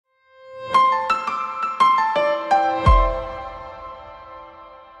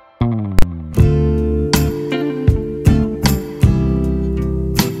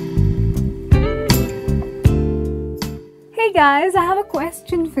a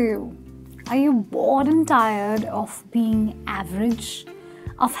question for you. Are you bored and tired of being average,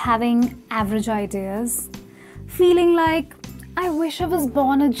 of having average ideas, feeling like, I wish I was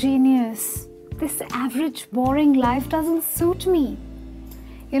born a genius? This average, boring life doesn't suit me.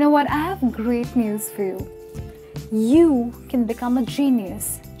 You know what? I have great news for you. You can become a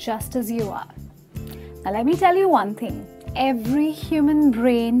genius just as you are. Now let me tell you one thing. Every human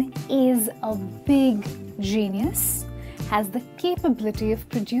brain is a big genius, has the capability of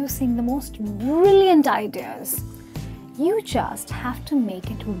producing the most brilliant ideas. You just have to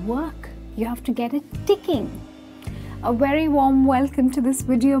make it work. You have to get it ticking. A very warm welcome to this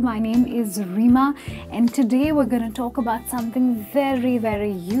video. My name is Rima, and today we're going to talk about something very,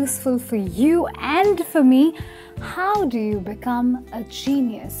 very useful for you and for me. How do you become a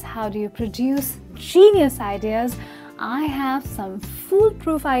genius? How do you produce genius ideas? I have some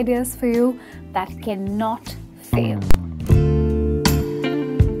foolproof ideas for you that cannot fail.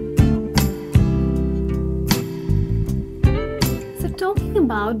 Talking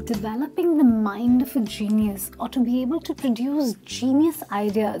about developing the mind of a genius or to be able to produce genius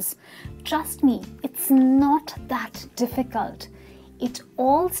ideas, trust me, it's not that difficult. It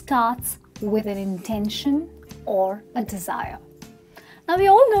all starts with an intention or a desire. Now, we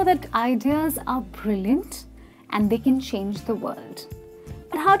all know that ideas are brilliant and they can change the world.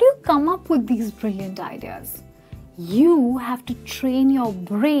 But how do you come up with these brilliant ideas? You have to train your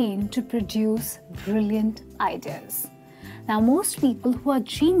brain to produce brilliant ideas. Now, most people who are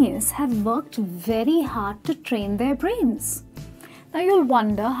genius have worked very hard to train their brains. Now, you'll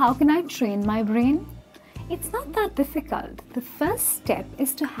wonder, how can I train my brain? It's not that difficult. The first step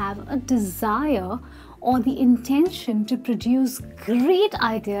is to have a desire or the intention to produce great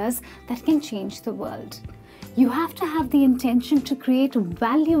ideas that can change the world. You have to have the intention to create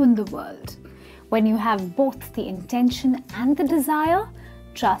value in the world. When you have both the intention and the desire,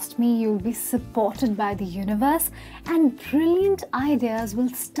 trust me, you'll be supported by the universe and brilliant ideas will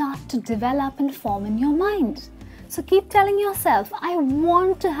start to develop and form in your mind. So keep telling yourself, I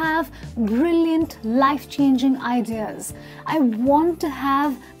want to have brilliant, life-changing ideas. I want to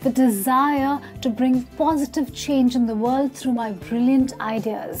have the desire to bring positive change in the world through my brilliant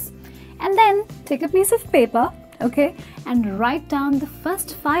ideas. And then take a piece of paper, okay, and write down the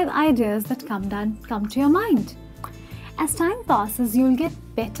first 5 ideas that come to your mind. As time passes, you'll get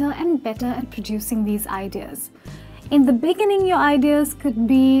better and better at producing these ideas. In the beginning, your ideas could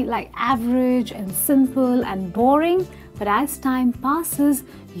be like average and simple and boring, but as time passes,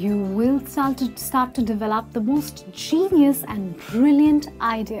 you will start to develop the most genius and brilliant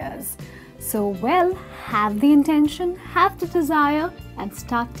ideas. So, well, have the intention, have the desire, and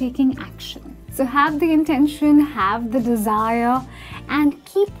start taking action. So have the intention, have the desire, and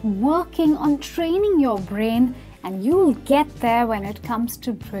keep working on training your brain, and you'll get there when it comes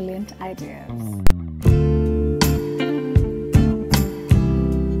to brilliant ideas.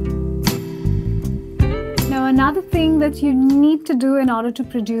 Now, another thing that you need to do in order to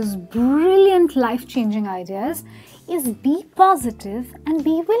produce brilliant life-changing ideas is be positive and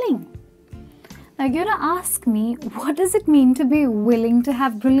be willing. Now, you're going to ask me, what does it mean to be willing to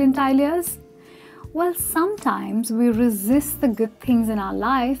have brilliant ideas? Well, sometimes we resist the good things in our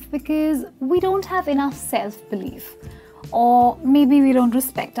life because we don't have enough self-belief, or maybe we don't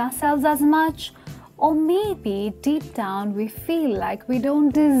respect ourselves as much, or maybe deep down we feel like we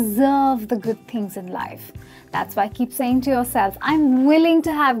don't deserve the good things in life. That's why keep saying to yourself, I'm willing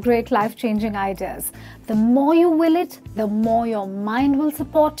to have great life-changing ideas. The more you will it, the more your mind will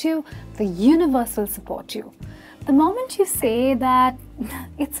support you, the universe will support you. The moment you say that,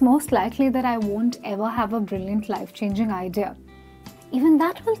 it's most likely that I won't ever have a brilliant life-changing idea, even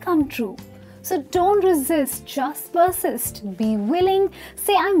that will come true. So don't resist, just persist. Be willing.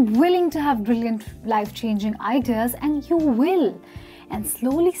 Say, I'm willing to have brilliant life-changing ideas, and you will. And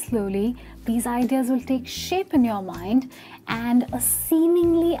slowly, slowly, these ideas will take shape in your mind, and a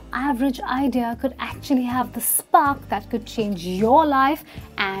seemingly average idea could actually have the spark that could change your life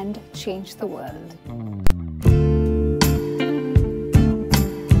and change the world.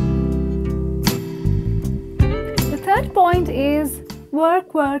 Third point is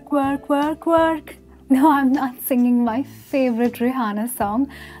work, work, work, work, work. No, I'm not singing my favorite Rihanna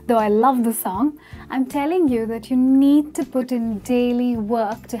song, though I love the song. I'm telling you that you need to put in daily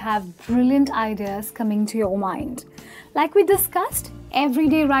work to have brilliant ideas coming to your mind. Like we discussed, every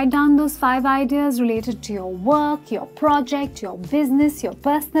day write down those 5 ideas related to your work, your project, your business, your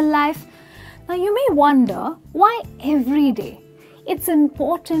personal life. Now you may wonder, why every day? It's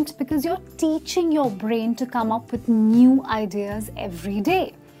important because you're teaching your brain to come up with new ideas every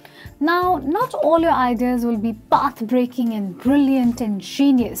day. Now, not all your ideas will be path-breaking and brilliant and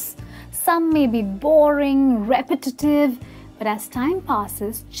genius. Some may be boring, repetitive, but as time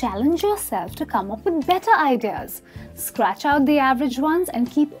passes, challenge yourself to come up with better ideas. Scratch out the average ones and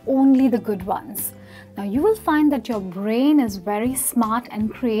keep only the good ones. Now you will find that your brain is very smart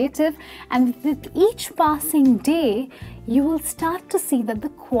and creative, and with each passing day, you will start to see that the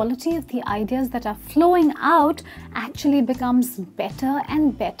quality of the ideas that are flowing out actually becomes better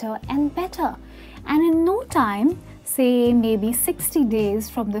and better and better. And in no time, say maybe 60 days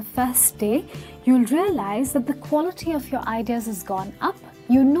from the first day, you'll realize that the quality of your ideas has gone up.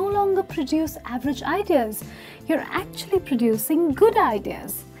 You no longer produce average ideas. You're actually producing good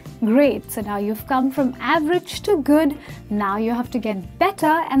ideas. Great, so now you've come from average to good. Now you have to get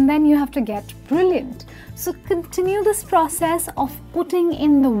better, and then you have to get brilliant. So continue this process of putting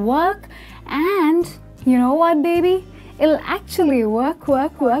in the work, and you know what, baby? It'll actually work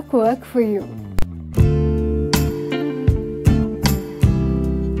for you.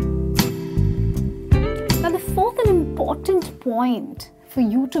 Now the fourth and important point for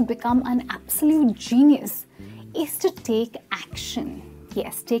you to become an absolute genius is to take action.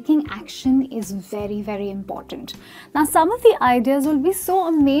 Yes, taking action is very, very important. Now, some of the ideas will be so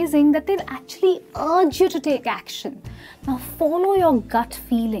amazing that they'll actually urge you to take action. Now, follow your gut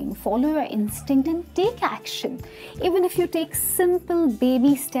feeling, follow your instinct and take action. Even if you take simple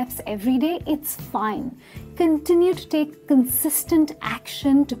baby steps every day, it's fine. Continue to take consistent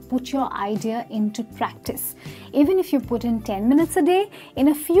action to put your idea into practice. Even if you put in 10 minutes a day, in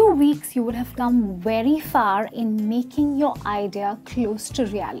a few weeks you would have come very far in making your idea close to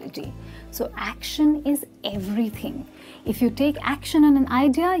reality. So action is everything. If you take action on an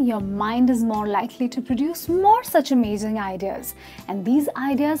idea, your mind is more likely to produce more such amazing ideas. And these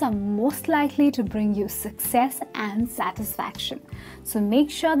ideas are most likely to bring you success and satisfaction. So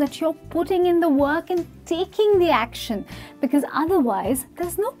make sure that you're putting in the work and taking the action, because otherwise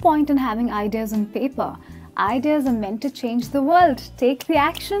there's no point in having ideas on paper. Ideas are meant to change the world. Take the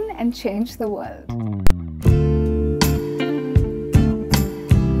action and change the world.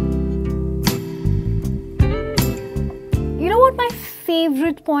 You know what my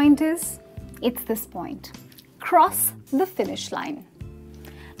favorite point is? It's this point. Cross the finish line.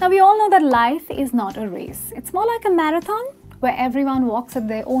 Now we all know that life is not a race. It's more like a marathon where everyone walks at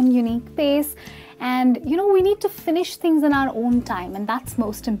their own unique pace, and we need to finish things in our own time, and that's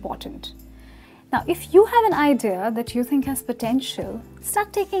most important. Now, if you have an idea that you think has potential,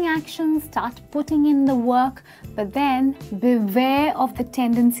 start taking action, start putting in the work, but then beware of the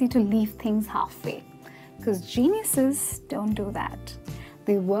tendency to leave things halfway. Because geniuses don't do that.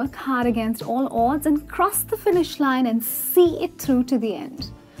 They work hard against all odds and cross the finish line and see it through to the end.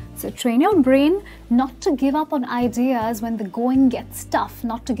 So train your brain not to give up on ideas when the going gets tough,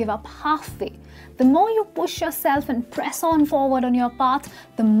 not to give up halfway. The more you push yourself and press on forward on your path,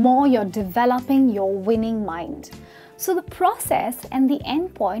 the more you're developing your winning mind. So the process and the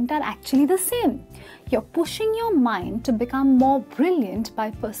end point are actually the same. You're pushing your mind to become more brilliant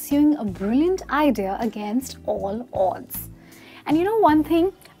by pursuing a brilliant idea against all odds. And you know one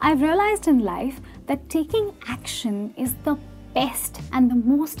thing, I've realized in life that taking action is the best and the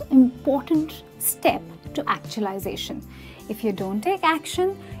most important step to actualization. If you don't take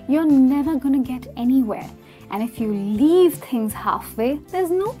action, you're never going to get anywhere. And if you leave things halfway,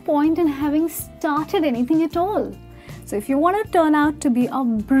 there's no point in having started anything at all. So if you want to turn out to be a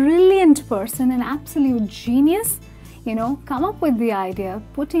brilliant person, an absolute genius, come up with the idea,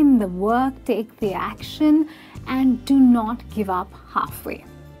 put in the work, take the action, and do not give up halfway.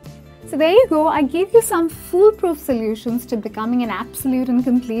 So there you go, I gave you some foolproof solutions to becoming an absolute and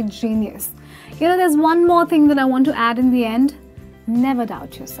complete genius. There's one more thing that I want to add in the end. Never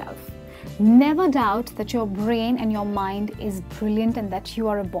doubt yourself. Never doubt that your brain and your mind is brilliant and that you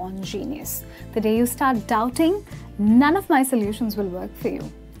are a born genius. The day you start doubting, none of my solutions will work for you.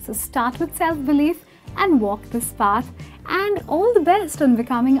 So start with self-belief and walk this path, and all the best on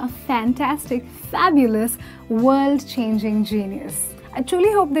becoming a fantastic, fabulous, world-changing genius. I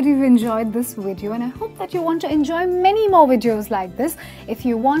truly hope that you've enjoyed this video, and I hope that you want to enjoy many more videos like this. If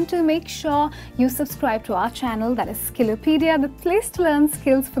you want to, make sure you subscribe to our channel, that is Skillopedia, the place to learn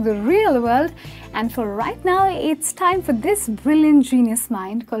skills for the real world. And for right now, it's time for this brilliant genius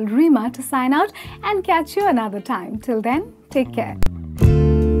mind called Rima to sign out and catch you another time. Till then, take care.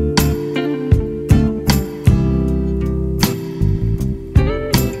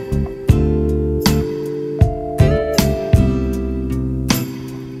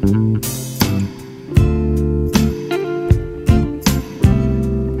 Thank you.